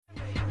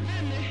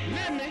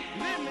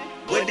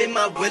What am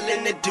I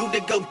willing to do to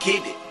go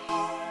get it?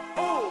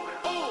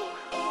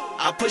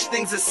 I push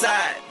things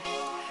aside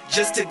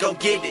just to go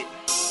get it.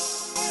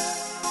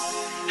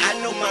 I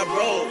know my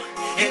role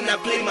and I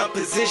play my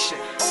position.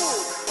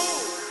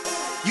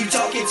 You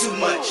talking too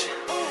much.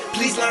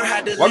 Please learn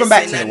how to Welcome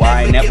back to the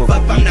Why Network,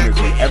 where we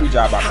review every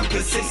job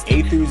opportunity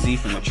A through Z,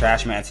 from the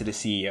trash man to the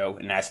CEO,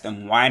 and ask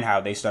them why and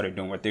how they started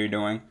doing what they're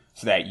doing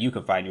so that you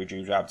can find your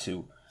dream job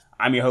too.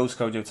 I'm your host,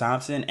 Kojo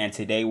Thompson, and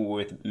today we're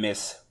with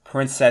Miss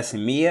Princess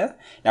Mia.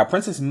 Now,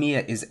 Princess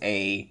Mia is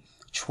a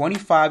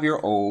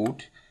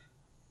 25-year-old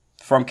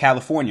from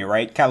California,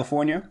 right?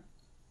 California?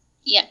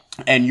 Yeah.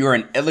 And you're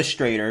an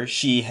illustrator.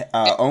 She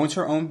owns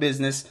her own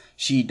business.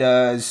 She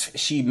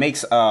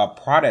makes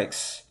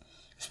products,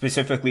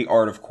 specifically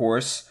art, of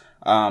course.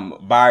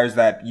 Buyers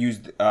that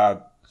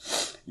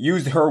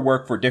used her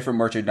work for different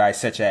merchandise,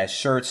 such as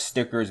shirts,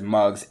 stickers,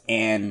 mugs,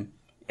 and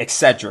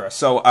etc.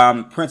 So,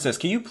 Princess,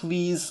 can you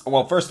please,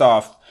 well, first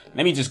off,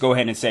 let me just go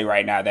ahead and say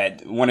right now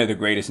that one of the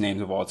greatest names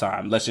of all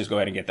time. Let's just go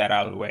ahead and get that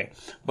out of the way.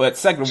 But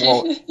second of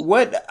all,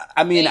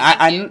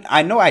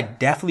 I know I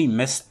definitely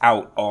missed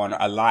out on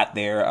a lot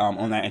there,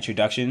 on that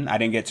introduction. I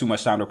didn't get too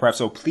much time to prep.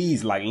 So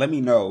please, let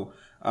me know,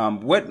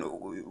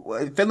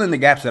 fill in the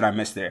gaps that I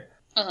missed there.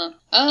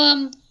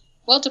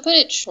 Well, to put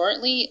it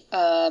shortly,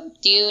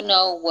 do you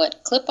know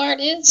what clip art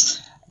is?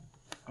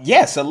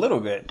 Yes, a little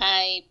bit.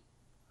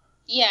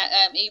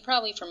 You're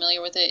probably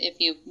familiar with it if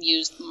you've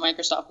used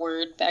Microsoft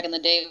Word back in the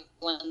day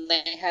when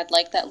they had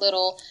that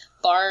little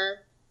bar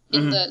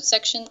in the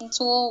section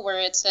tool where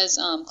it says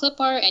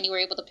clip art, and you were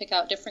able to pick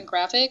out different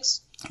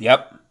graphics.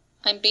 Yep.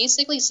 I'm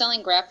basically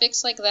selling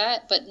graphics like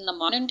that, but in a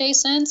modern day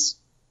sense.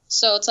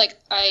 So it's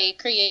I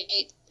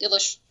create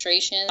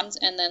illustrations,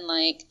 and then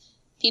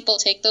people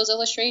take those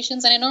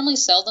illustrations, and I normally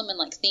sell them in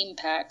theme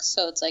packs.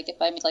 So it's if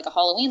I make a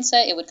Halloween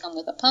set, it would come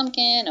with a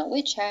pumpkin, a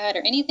witch hat, or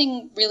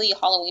anything really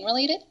Halloween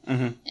related.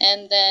 Mm-hmm.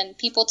 And then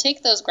people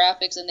take those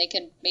graphics and they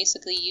can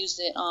basically use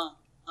it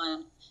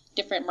on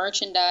different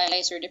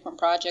merchandise or different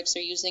projects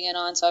they're using it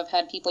on. So I've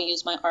had people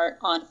use my art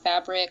on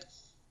fabric.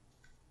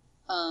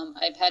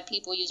 I've had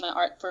people use my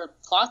art for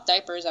cloth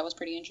diapers. That was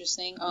pretty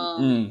interesting.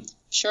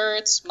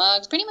 Shirts,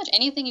 mugs, pretty much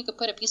anything you could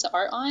put a piece of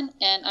art on.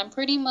 And I'm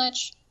pretty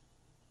much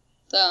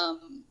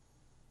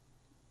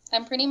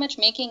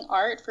making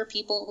art for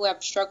people who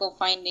have struggled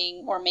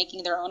finding or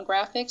making their own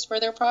graphics for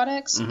their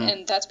products,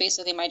 and that's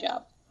basically my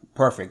job.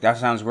 Perfect. That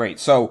sounds great.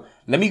 So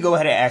let me go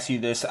ahead and ask you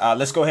this.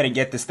 Let's go ahead and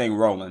get this thing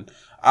rolling.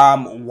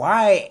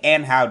 Why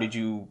and how did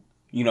you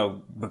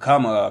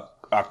become a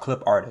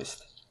clip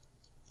artist?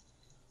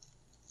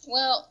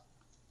 Well,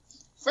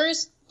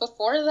 first,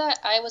 before that,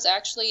 I was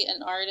actually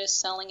an artist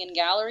selling in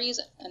galleries,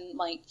 and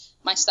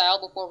my style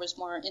before was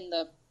more in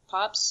the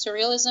pop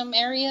surrealism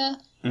area.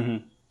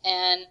 Mm-hmm.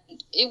 And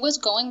it was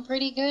going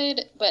pretty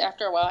good, but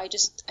after a while I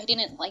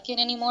didn't like it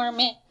anymore,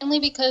 mainly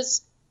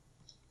because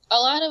a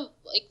lot of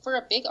for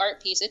a big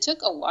art piece, it took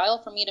a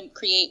while for me to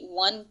create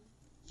one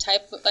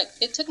type of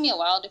it took me a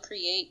while to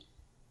create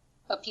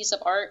a piece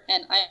of art,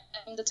 and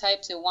I'm the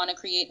type to want to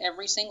create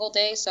every single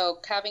day. So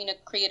having to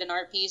create an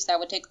art piece that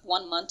would take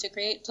 1 month to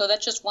create, so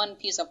that's just one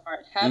piece of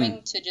art.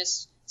 Having to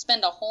just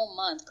spend a whole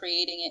month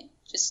creating it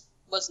just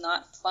was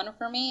not fun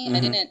for me.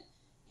 I didn't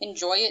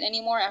enjoy it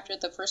anymore after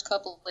the first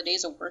couple of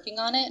days of working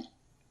on it,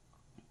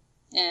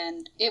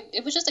 and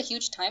it was just a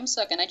huge time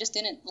suck, and I just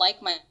didn't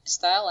like my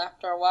style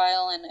after a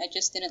while, and I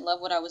just didn't love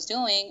what I was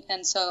doing,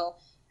 and so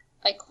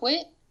I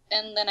quit.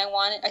 And then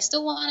I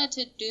still wanted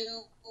to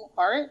do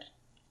art,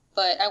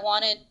 but I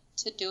wanted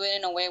to do it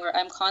in a way where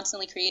I'm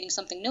constantly creating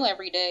something new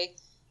every day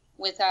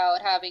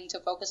without having to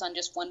focus on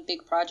just one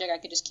big project. I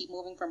could just keep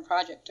moving from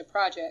project to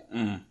project.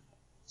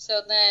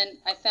 So then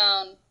I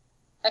found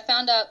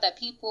out that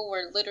people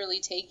were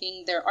literally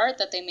taking their art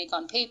that they make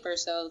on paper.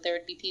 So there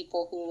would be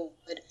people who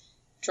would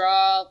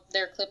draw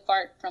their clip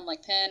art from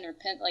pen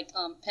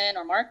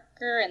or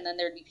marker, and then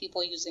there would be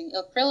people using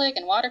acrylic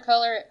and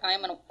watercolor.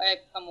 I'm a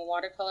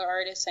watercolor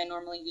artist. I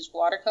normally use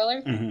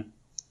watercolor.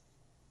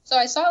 So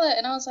I saw that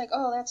and I was like,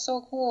 oh, that's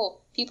so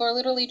cool. People are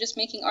literally just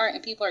making art,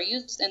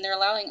 and they're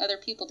allowing other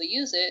people to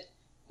use it,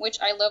 which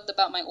I loved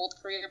about my old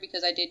career,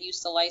 because I did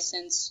used to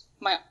license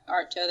my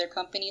art to other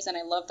companies, and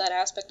I love that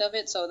aspect of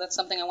it. So that's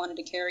something I wanted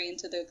to carry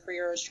into the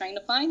career I was trying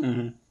to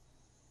find.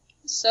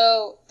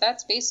 So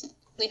that's basically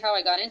how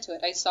I got into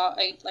it. I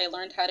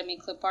learned how to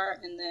make clip art,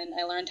 and then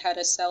I learned how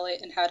to sell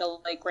it and how to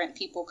grant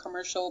people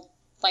commercial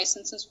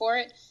licenses for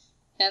it.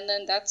 And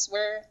then that's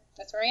where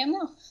I am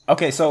now.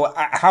 Okay, so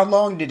how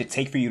long did it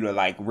take for you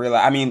to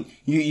realize? I mean,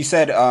 you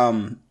said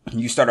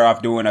you started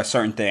off doing a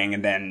certain thing,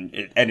 and then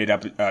it ended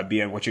up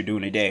being what you're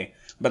doing today.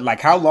 But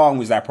how long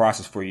was that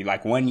process for you?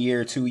 1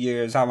 year, 2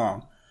 years? How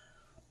long?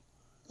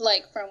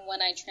 From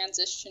when I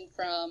transitioned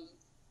from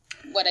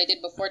what I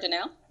did before to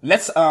now?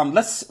 Let's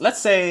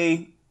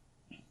say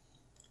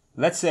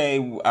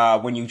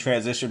when you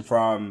transition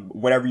from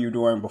whatever you're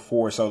doing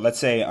before. So let's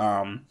say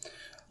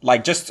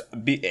just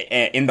be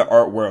in the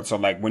art world. So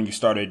when you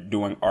started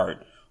doing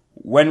art,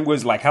 when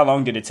was how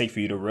long did it take for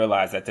you to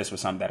realize that this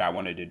was something that I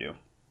wanted to do?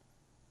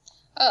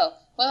 Oh,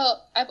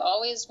 well, I've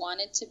always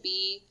wanted to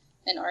be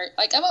an art.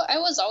 Like, I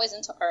was always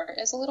into art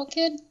as a little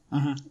kid.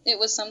 It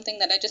was something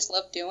that I just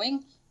loved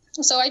doing.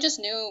 So I just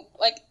knew,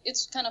 like,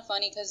 it's kind of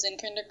funny because in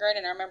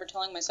kindergarten, I remember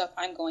telling myself,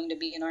 I'm going to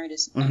be an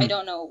artist. I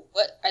don't know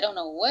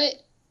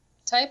what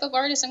type of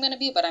artist I'm going to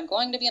be, but I'm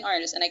going to be an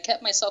artist. And I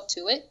kept myself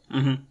to it,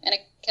 and I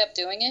kept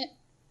doing it.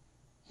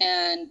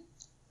 And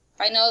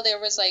I know there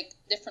was, like,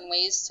 different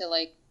ways to,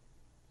 like,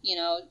 you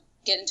know,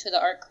 get into the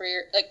art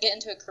career, like, get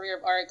into a career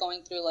of art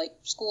going through, like,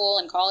 school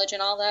and college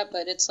and all that.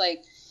 But it's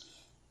like,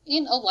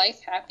 you know,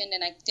 life happened,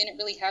 and I didn't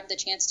really have the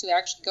chance to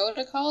actually go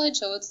to college.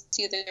 So it's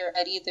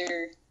I'd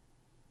either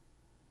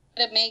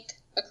to make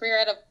a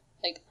career out of,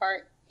 like,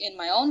 art in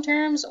my own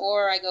terms,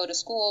 or I go to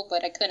school,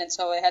 but I couldn't,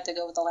 so I had to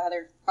go with the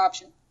latter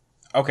option.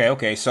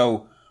 Okay.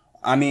 So,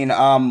 I mean,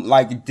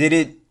 like, did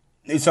it?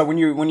 So when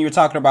you were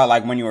talking about,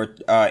 like, when you were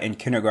in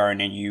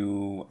kindergarten and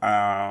you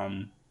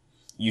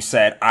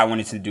said I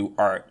wanted to do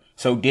art.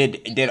 So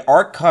did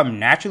art come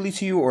naturally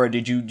to you, or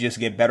did you just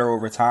get better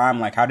over time?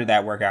 Like, how did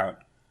that work out?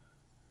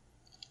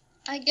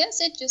 I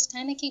guess it just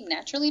kind of came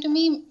naturally to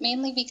me,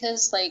 mainly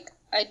because, like,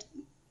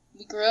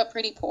 we grew up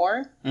pretty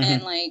poor,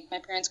 and, like, my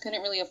parents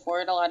couldn't really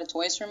afford a lot of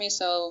toys for me,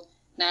 so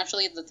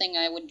naturally the thing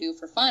I would do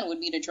for fun would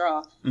be to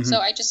draw. So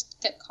I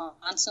just kept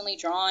constantly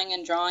drawing,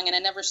 and I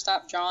never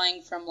stopped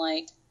drawing from,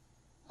 like,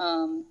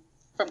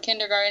 from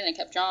kindergarten. I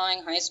kept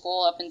drawing high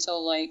school up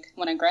until, like,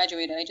 when I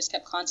graduated. I just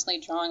kept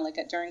constantly drawing. Like,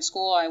 during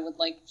school, I would,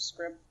 like,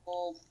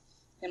 scribble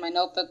in my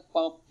notebook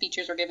while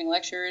teachers were giving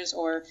lectures,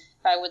 or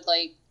I would,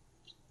 like,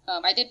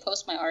 I did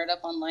post my art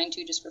up online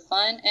too, just for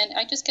fun, and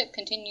I just kept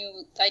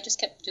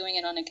doing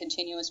it on a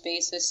continuous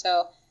basis.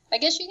 So I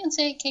guess you can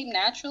say it came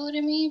naturally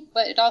to me,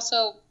 but it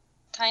also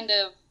kind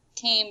of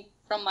came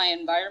from my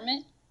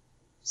environment,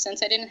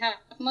 since I didn't have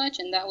much,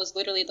 and that was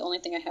literally the only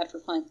thing I had for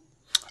fun.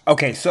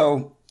 Okay,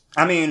 so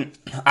I mean,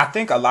 I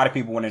think a lot of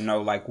people want to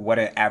know, like, what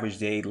an average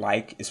day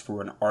like is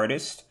for an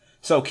artist.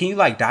 So can you,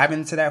 like, dive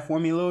into that for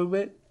me a little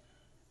bit?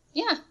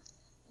 Yeah.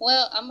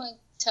 Well, I'm gonna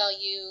tell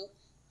you.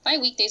 My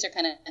weekdays are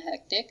kind of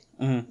hectic,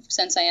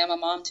 since I am a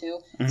mom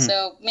too.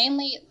 So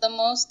mainly, the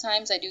most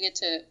times I do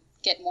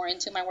get more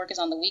into my work is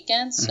on the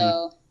weekends.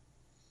 So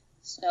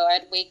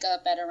I'd wake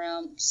up at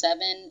around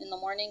 7 in the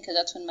morning, because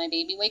that's when my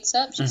baby wakes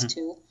up. She's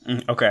 2.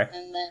 Okay.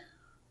 And then,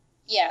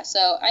 yeah,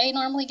 so I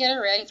normally get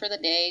her ready for the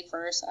day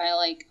first. I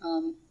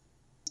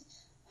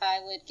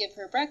would give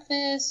her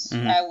breakfast.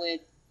 I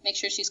would make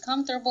sure she's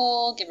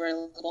comfortable, give her a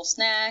little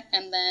snack,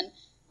 and then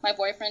my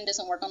boyfriend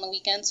doesn't work on the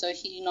weekend, so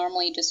he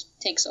normally just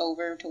takes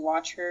over to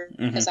watch her,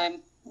 because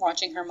I'm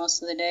watching her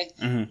most of the day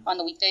on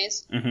the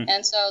weekdays.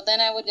 And so then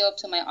I would go up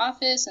to my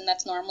office, and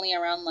that's normally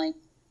around, like,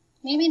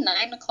 maybe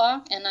 9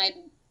 o'clock, and I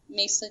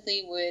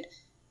would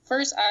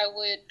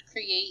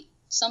create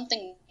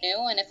something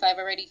new, and if I've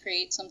already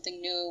created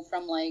something new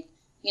from, like,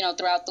 you know,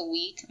 throughout the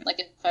week, like,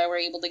 if I were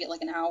able to get,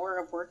 like, an hour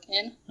of work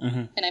in,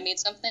 and I made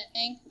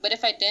something, but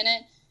if I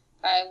didn't,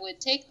 I would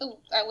take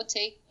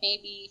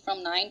maybe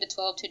from 9 to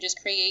 12 to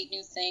just create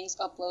new things,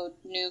 upload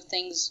new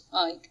things,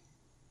 like,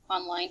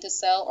 online to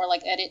sell, or,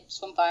 like, edit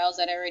some files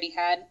that I already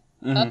had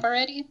up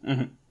already.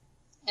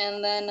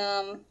 And then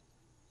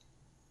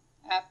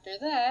after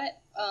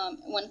that,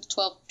 when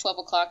 12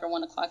 o'clock or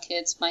 1 o'clock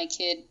hits, my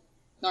kid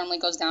normally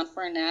goes down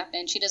for a nap,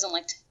 and she doesn't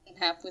like to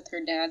nap with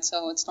her dad,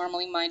 so it's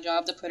normally my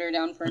job to put her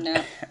down for a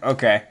nap.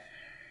 Okay.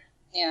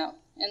 Yeah.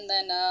 And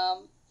then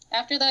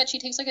after that, she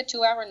takes, like, a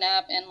 2-hour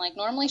nap, and, like,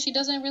 normally she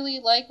doesn't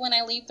really like when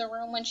I leave the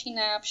room when she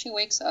naps. She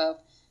wakes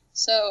up.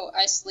 So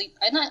I sleep.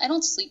 I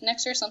don't sleep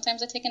next to her.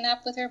 Sometimes I take a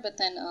nap with her, but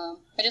then I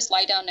just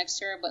lie down next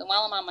to her. But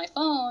while I'm on my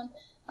phone,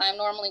 I'm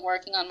normally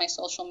working on my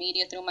social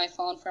media through my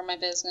phone for my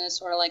business,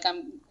 or, like,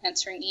 I'm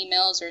answering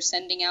emails, or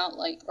sending out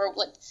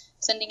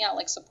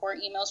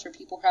support emails for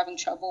people who are having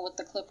trouble with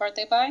the clip art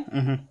they buy.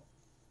 And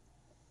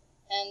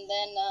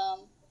then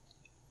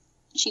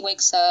she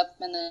wakes up,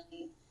 and then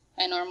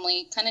I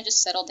normally kind of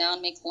just settle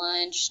down, make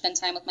lunch, spend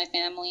time with my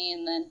family,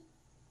 and then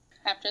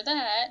after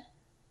that,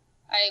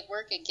 I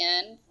work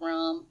again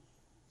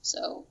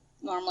so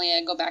normally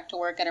I go back to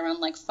work at around,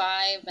 like,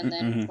 5, and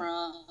then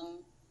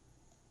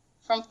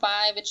from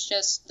 5, it's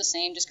just the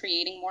same, just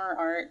creating more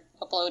art,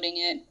 uploading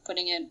it,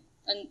 putting it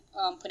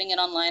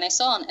online. I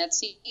sell on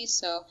Etsy,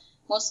 so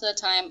most of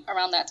the time,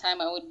 around that time,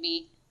 I would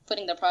be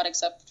putting the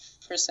products up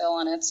for sale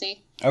on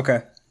Etsy.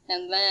 Okay.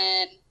 And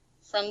then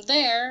from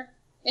there,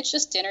 it's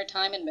just dinner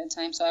time and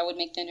bedtime. So I would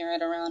make dinner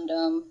at around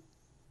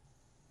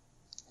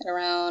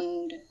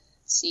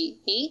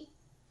 8?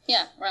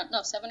 Yeah,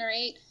 7 or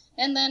 8.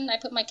 And then I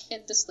put my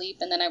kid to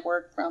sleep, and then I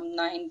work from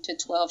 9 to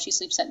 12. She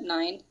sleeps at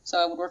 9, so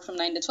I would work from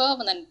 9 to 12,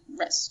 and then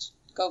rest,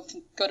 go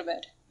to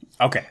bed.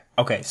 Okay.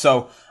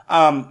 So,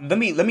 let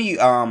me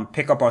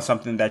pick up on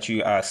something that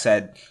you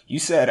said. You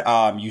said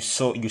you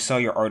sell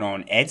your art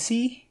on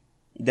Etsy.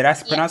 Did I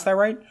pronounce that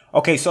right?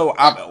 Okay. So,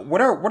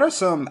 what are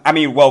some? I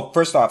mean, well,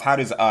 first off, how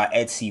does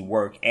Etsy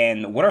work,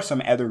 and what are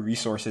some other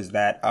resources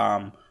that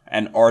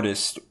an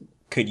artist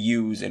could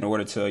use in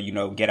order to, you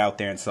know, get out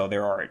there and sell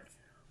their art?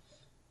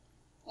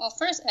 Well,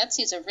 first,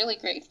 Etsy is a really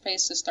great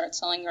place to start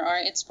selling your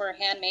art. It's for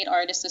handmade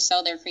artists to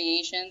sell their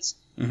creations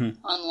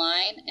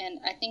online,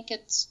 and I think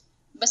it's,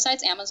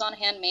 besides Amazon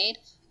Handmade,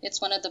 it's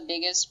one of the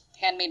biggest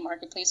handmade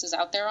marketplaces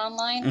out there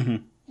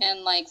online.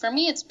 And like for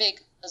me, it's big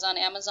because on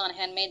Amazon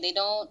Handmade they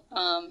don't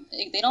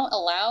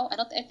allow.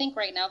 I think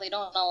right now they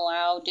don't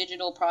allow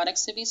digital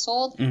products to be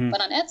sold,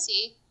 but on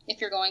Etsy,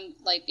 if you're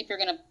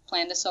gonna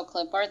plan to sell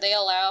clip art, they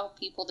allow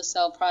people to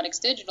sell products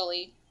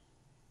digitally.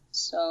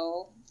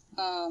 So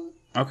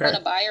when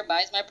a buyer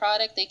buys my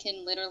product, they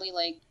can literally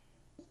like,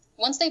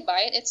 once they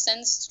buy it, it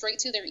sends straight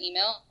to their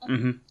email,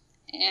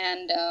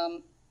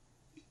 and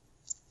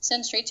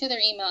send straight to their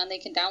email, and they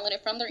can download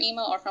it from their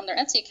email or from their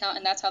Etsy account,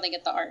 and that's how they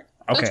get the art.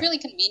 So it's really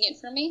convenient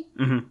for me.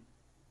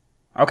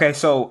 Okay,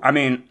 so I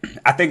mean,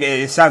 I think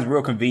it sounds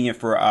real convenient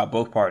for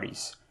both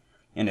parties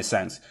in a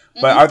sense.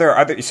 But are there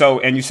other? So,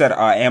 and you said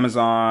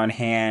Amazon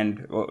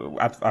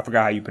I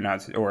forgot how you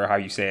pronounce it or how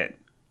you say it.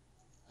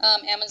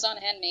 Amazon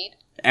Handmade.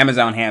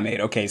 Amazon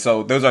Handmade. Okay,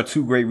 so those are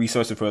two great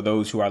resources for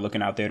those who are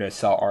looking out there to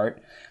sell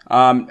art.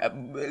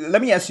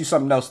 Let me ask you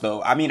something else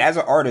though. I mean, as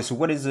an artist,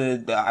 what is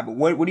it?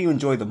 What do you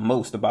enjoy the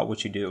most about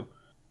what you do?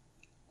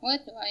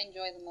 What do I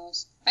enjoy the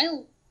most? I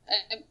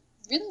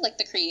really like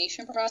the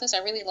creation process. I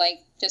really like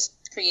just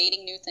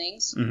creating new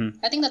things.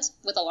 I think that's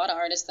with a lot of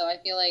artists though. I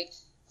feel like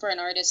for an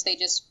artist,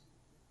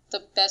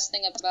 the best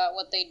thing about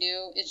what they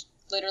do is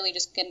literally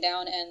just getting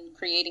down and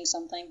creating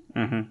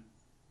something.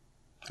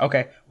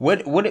 Okay.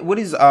 What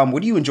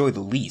do you enjoy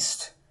the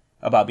least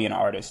about being an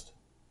artist?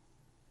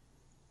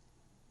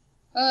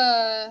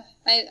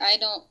 I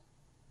don't.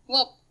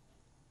 Well,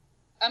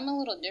 I'm a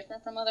little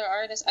different from other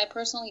artists. I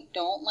personally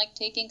don't like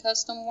taking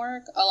custom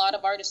work. A lot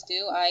of artists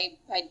do. I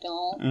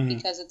don't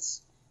because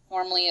it's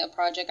normally a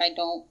project I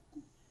don't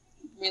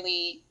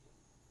really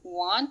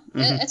want.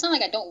 It's not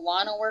like I don't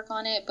want to work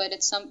on it, but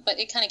but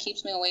it kind of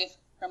keeps me away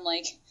from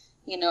like,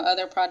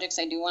 other projects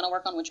I do want to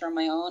work on, which are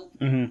my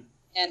own.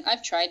 And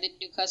I've tried to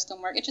do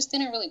custom work. It just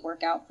didn't really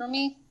work out for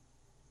me.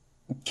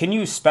 Can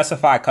you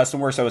specify custom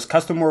work? So is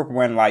custom work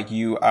when like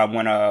you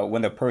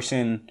when the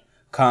person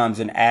comes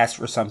and asks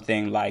for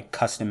something like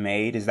custom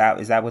made? Is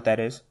that what that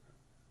is?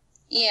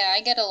 Yeah,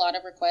 I get a lot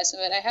of requests of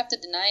it. I have to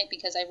deny it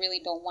because I really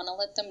don't want to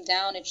let them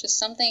down. It's just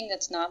something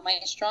that's not my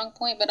strong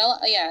point. But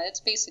it's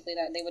basically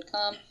that they would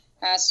come,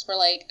 ask for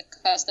like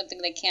a custom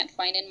thing they can't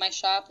find in my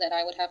shop that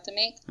I would have to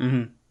make.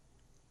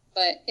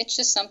 But it's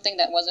just something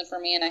that wasn't for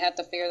me, and I had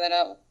to figure that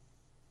out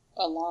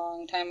a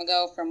long time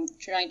ago from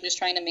trying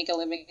to make a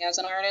living as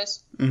an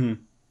artist.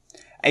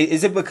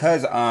 Is it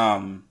because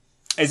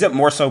is it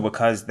more so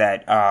because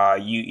that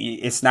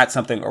it's not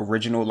something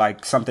original,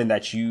 like something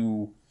that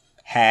you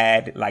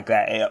had, like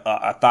that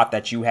a thought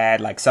that you had,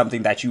 like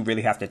something that you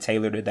really have to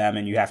tailor to them,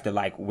 and you have to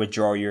like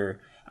withdraw your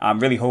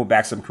really hold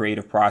back some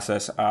creative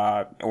process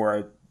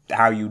or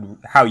how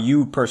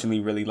you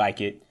personally really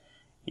like it?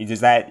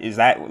 Is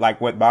that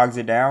like what bogs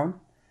it down?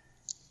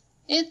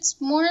 It's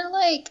more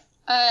like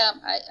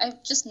I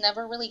just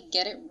never really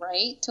get it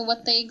right to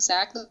what they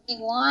exactly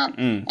want.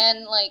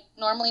 And like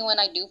normally when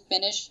I do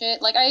finish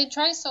it, like I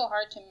try so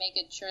hard to make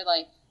it sure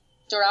like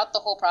throughout the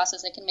whole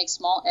process I can make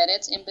small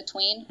edits in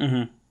between,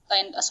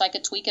 and so I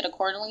could tweak it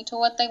accordingly to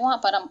what they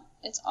want. But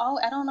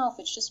I don't know if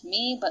it's just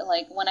me, but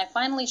like when I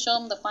finally show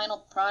them the final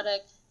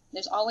product,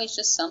 there's always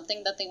just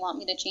something that they want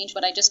me to change,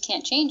 but I just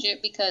can't change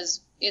it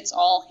because it's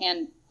all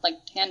hand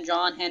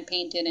drawn, hand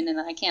painted, and then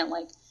I can't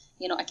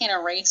I can't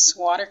erase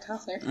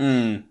watercolor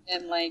and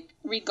like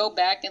go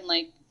back and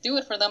like do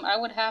it for them. I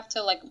would have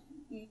to like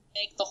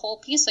make the whole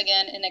piece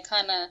again, and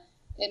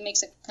it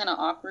makes it kind of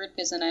awkward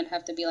because then I'd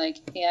have to be like,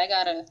 hey, I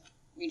gotta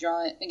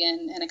redraw it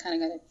again, and I kind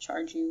of gotta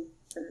charge you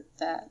for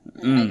that.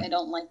 And I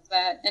don't like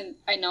that, and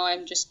I know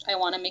I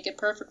want to make it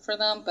perfect for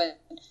them, but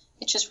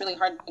it's just really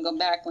hard to go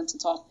back once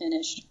it's all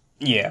finished.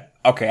 Yeah.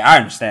 Okay. I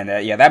understand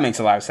that. Yeah, that makes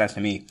a lot of sense to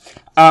me.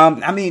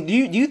 I mean, do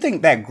you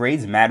think that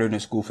grades mattered in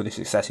school for the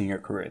success in your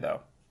career,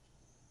 though?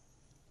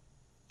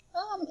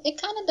 It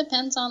kind of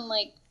depends on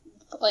like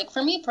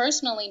for me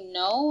personally,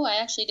 no, I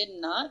actually did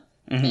not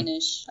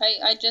finish.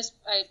 I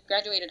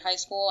graduated high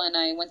school and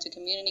I went to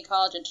community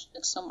college and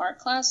took some art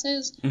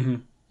classes.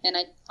 And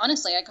I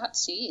got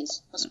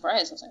C's. I was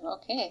surprised. I was like,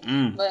 okay.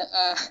 But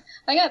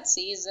I got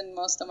C's in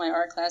most of my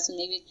art classes,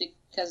 maybe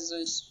because it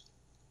was,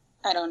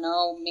 I don't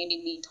know, maybe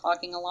me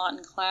talking a lot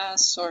in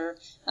class or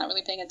not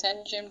really paying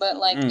attention. But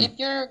like if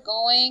you're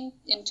going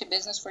into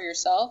business for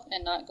yourself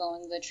and not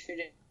going the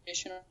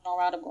traditional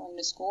route of going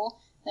to school,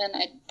 then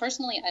I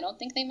don't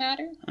think they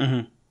matter.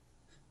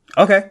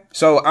 Okay.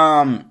 So,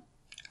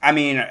 I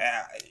mean,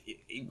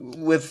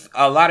 with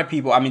a lot of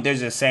people, I mean,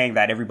 there's a saying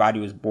that everybody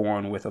was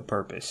born with a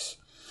purpose.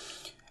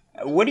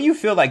 What do you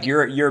feel like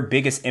your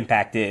biggest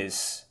impact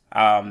is,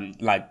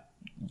 like,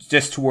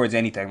 just towards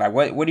anything? Like,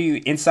 what do you,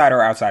 inside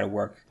or outside of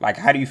work? Like,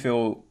 how do you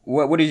feel,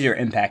 what is your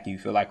impact, do you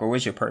feel like, or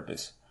what's your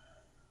purpose?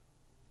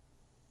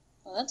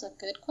 Well, that's a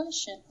good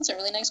question. That's a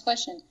really nice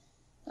question.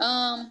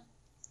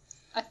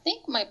 I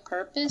think my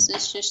purpose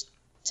is just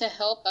to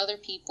help other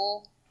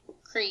people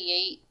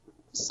create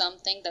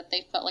something that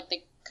they felt like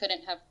they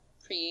couldn't have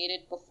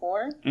created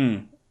before.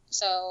 Mm.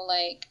 So,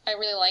 like, I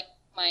really like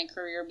my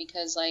career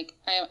because, like,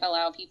 I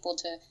allow people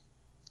to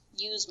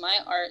use my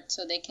art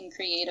so they can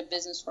create a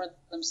business for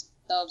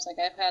themselves. Like,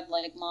 I've had,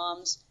 like,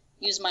 moms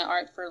use my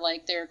art for,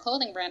 like, their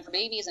clothing brand for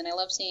babies, and I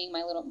love seeing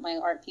my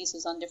art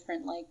pieces on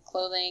different, like,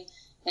 clothing.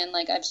 And,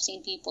 like, I've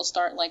seen people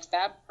start, like,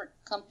 fabric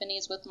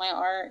companies with my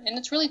art, and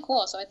it's really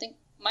cool. So I think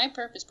my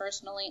purpose,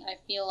 personally, I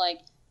feel like,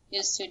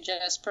 is to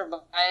just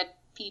provide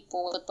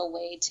people with a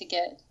way to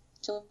get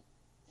to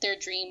their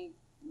dream,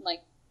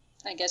 like,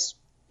 I guess,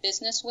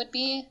 business would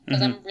be,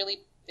 because I'm really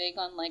big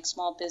on, like,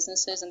 small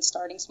businesses and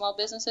starting small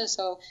businesses.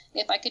 So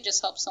if I could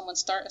just help someone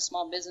start a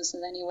small business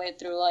in any way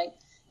through, like,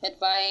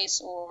 advice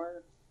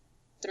or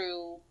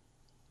through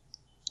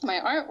my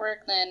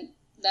artwork, then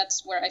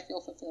that's where I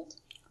feel fulfilled.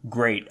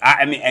 Great.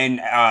 I mean, and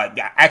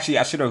actually,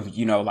 I should have,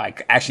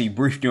 like, actually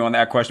briefed you on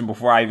that question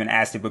before I even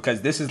asked it,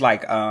 because this is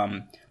like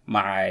you're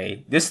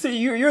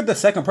the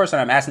second person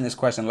I'm asking this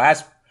question.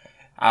 Last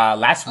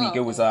week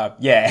it was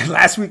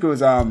last week it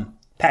was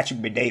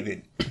Patrick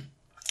Bet-David.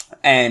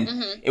 And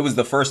it was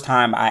the first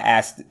time I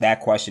asked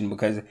that question,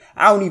 because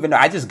I don't even know.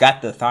 I just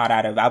got the thought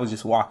out of, I was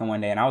just walking one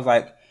day and I was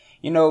like,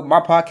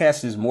 my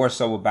podcast is more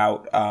so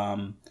about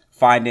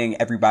finding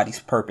everybody's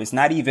purpose.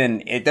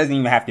 It doesn't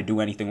even have to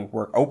do anything with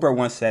work. Oprah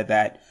once said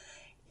that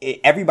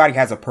everybody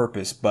has a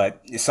purpose,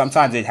 but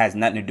sometimes it has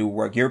nothing to do with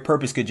work. Your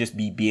purpose could just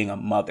be being a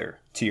mother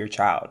to your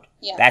child.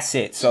 Yeah. That's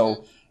it.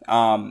 So,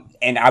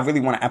 and I really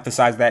want to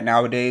emphasize that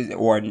nowadays,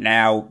 or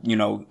now,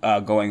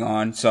 going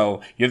on.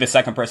 So you're the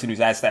second person who's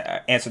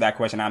answered that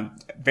question. I'm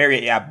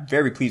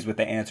very pleased with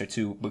the answer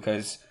too,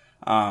 because,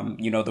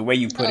 the way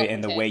you put it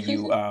and the way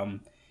you,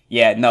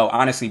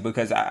 honestly,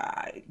 because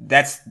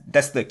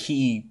that's the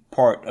key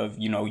part of,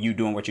 you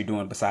doing what you're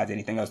doing besides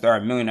anything else. There are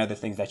a million other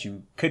things that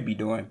you could be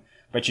doing,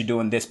 but you're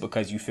doing this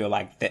because you feel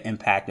like the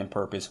impact and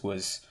purpose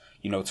was,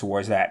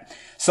 towards that.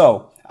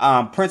 So,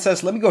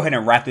 Princess, let me go ahead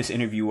and wrap this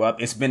interview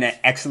up. It's been an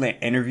excellent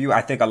interview.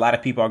 I think a lot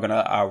of people are going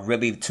to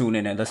really tune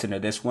in and listen to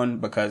this one,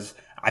 because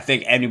I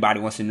think anybody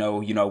wants to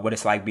know, what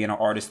it's like being an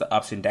artist, the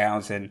ups and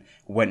downs and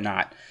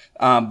whatnot.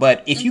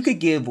 But if you could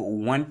give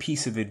one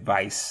piece of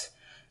advice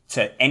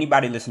to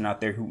anybody listening out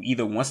there who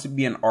either wants to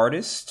be an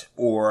artist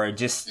or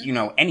just,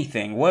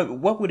 anything,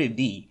 what would it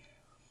be?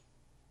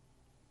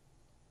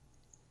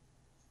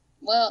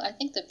 Well, I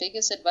think the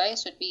biggest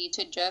advice would be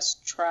to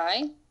just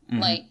try.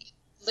 Like,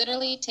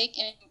 literally take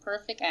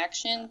imperfect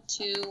action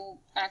to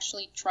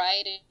actually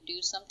try to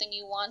do something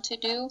you want to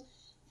do.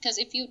 Because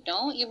if you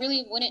don't, you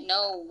really wouldn't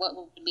know what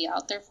would be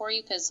out there for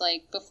you. Because,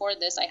 like, before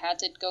this, I had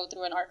to go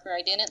through an art career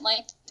I didn't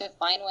like to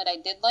find what I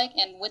did like.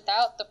 And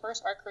without the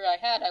first art career I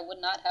had, I would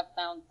not have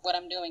found what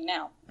I'm doing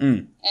now.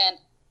 And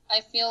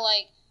I feel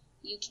like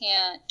you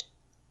can't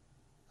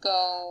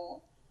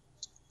go...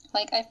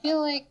 Like, I feel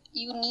like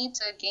you need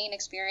to gain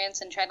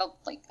experience and try to,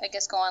 like, I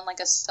guess go on, like,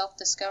 a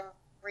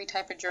self-discovery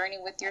type of journey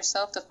with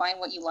yourself to find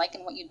what you like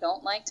and what you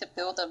don't like, to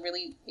build a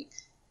really, like,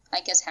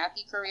 I guess,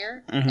 happy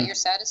career that you're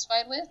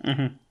satisfied with.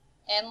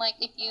 And, like,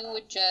 if you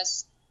would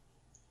just,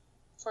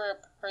 for a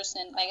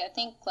person, I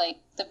think, like,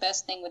 the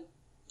best thing would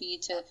be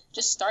to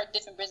just start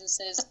different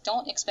businesses.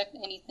 Don't expect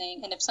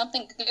anything. And if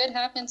something good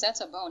happens,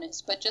 that's a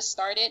bonus. But just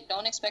start it.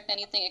 Don't expect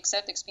anything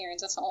except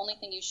experience. That's the only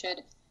thing you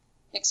should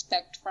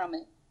expect from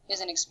it,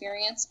 is an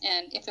experience.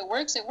 And if it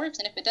works, it works.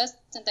 And if it doesn't,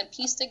 then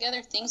piece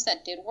together things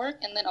that did work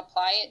and then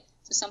apply it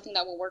to something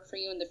that will work for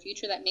you in the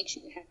future that makes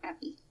you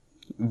happy.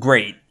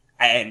 Great.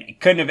 And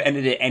couldn't have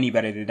ended it any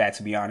better than that,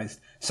 to be honest.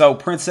 So,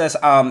 Princess,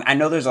 I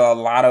know there's a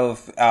lot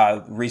of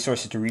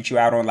resources to reach you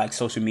out on, like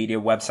social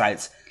media,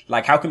 websites.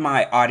 Like, how can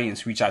my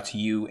audience reach out to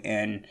you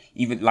and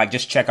even, like,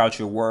 just check out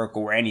your work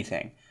or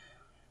anything?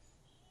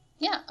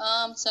 Yeah.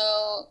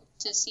 So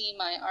to see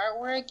my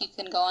artwork, you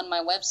can go on my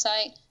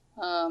website,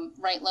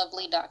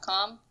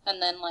 writelovely.com. And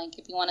then, like,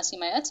 if you want to see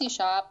my Etsy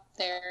shop,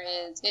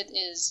 it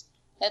is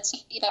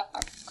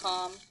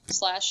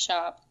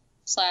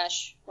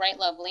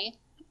etsy.com/shop/writelovely.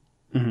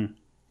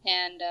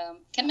 And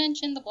can I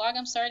mention the blog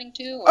I'm starting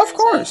too? Of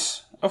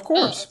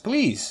course,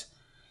 please.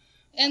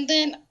 And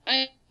then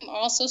I'm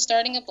also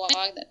starting a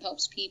blog that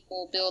helps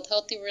people build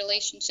healthy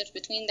relationships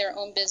between their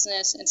own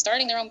business and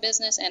starting their own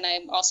business. And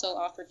I also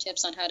offer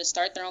tips on how to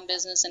start their own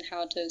business and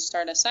how to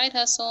start a side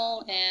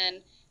hustle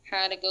and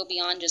how to go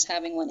beyond just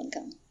having one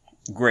income.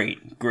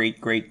 Great.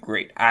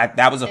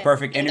 That was a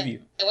perfect interview.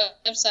 The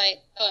website.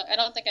 I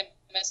don't think I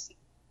messed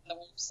the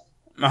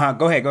website.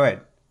 Go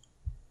ahead.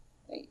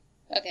 Wait.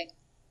 Okay.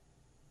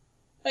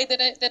 Wait,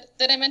 did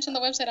I mention the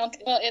website?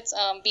 Well, it's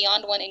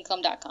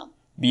beyondoneincome.com.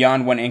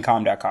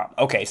 Beyondoneincome.com.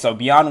 Okay, so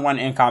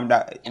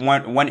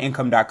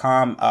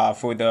beyondoneincome.com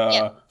for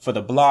the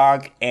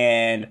blog,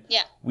 and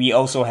we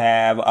also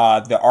have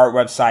the art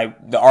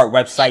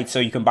website. So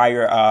you can buy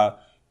your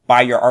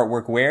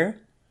artwork where?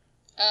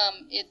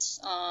 It's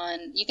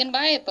on. You can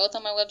buy it both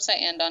on my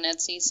website and on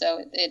Etsy.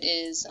 So it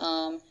is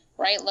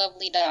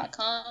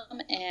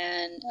writelovely.com,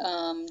 and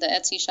the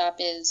Etsy shop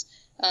is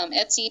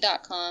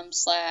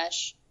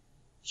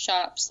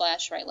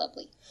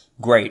etsy.com/shop/writelovely.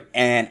 Great.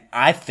 And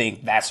I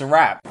think that's a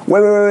wrap.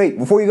 Wait.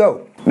 Before you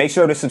go, Make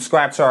sure to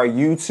subscribe to our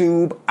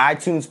YouTube,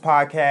 iTunes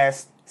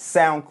podcast,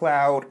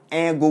 SoundCloud,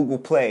 and Google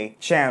Play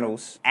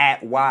channels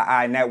at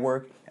YI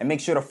Network. And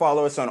make sure to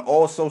follow us on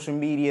all social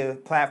media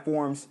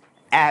platforms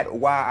at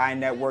YI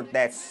Network.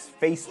 That's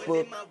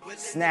Facebook,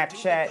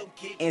 Snapchat,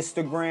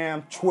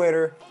 Instagram,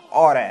 Twitter,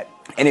 all that.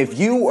 And if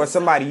you or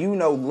somebody you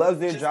know loves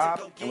their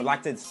job and would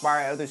like to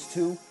inspire others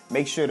too,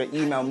 make sure to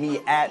email me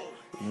at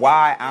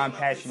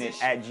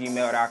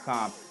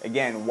whyimpassionate@gmail.com.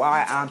 Again,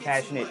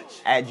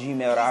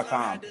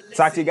 whyimpassionate@gmail.com.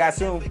 Talk to you guys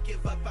soon.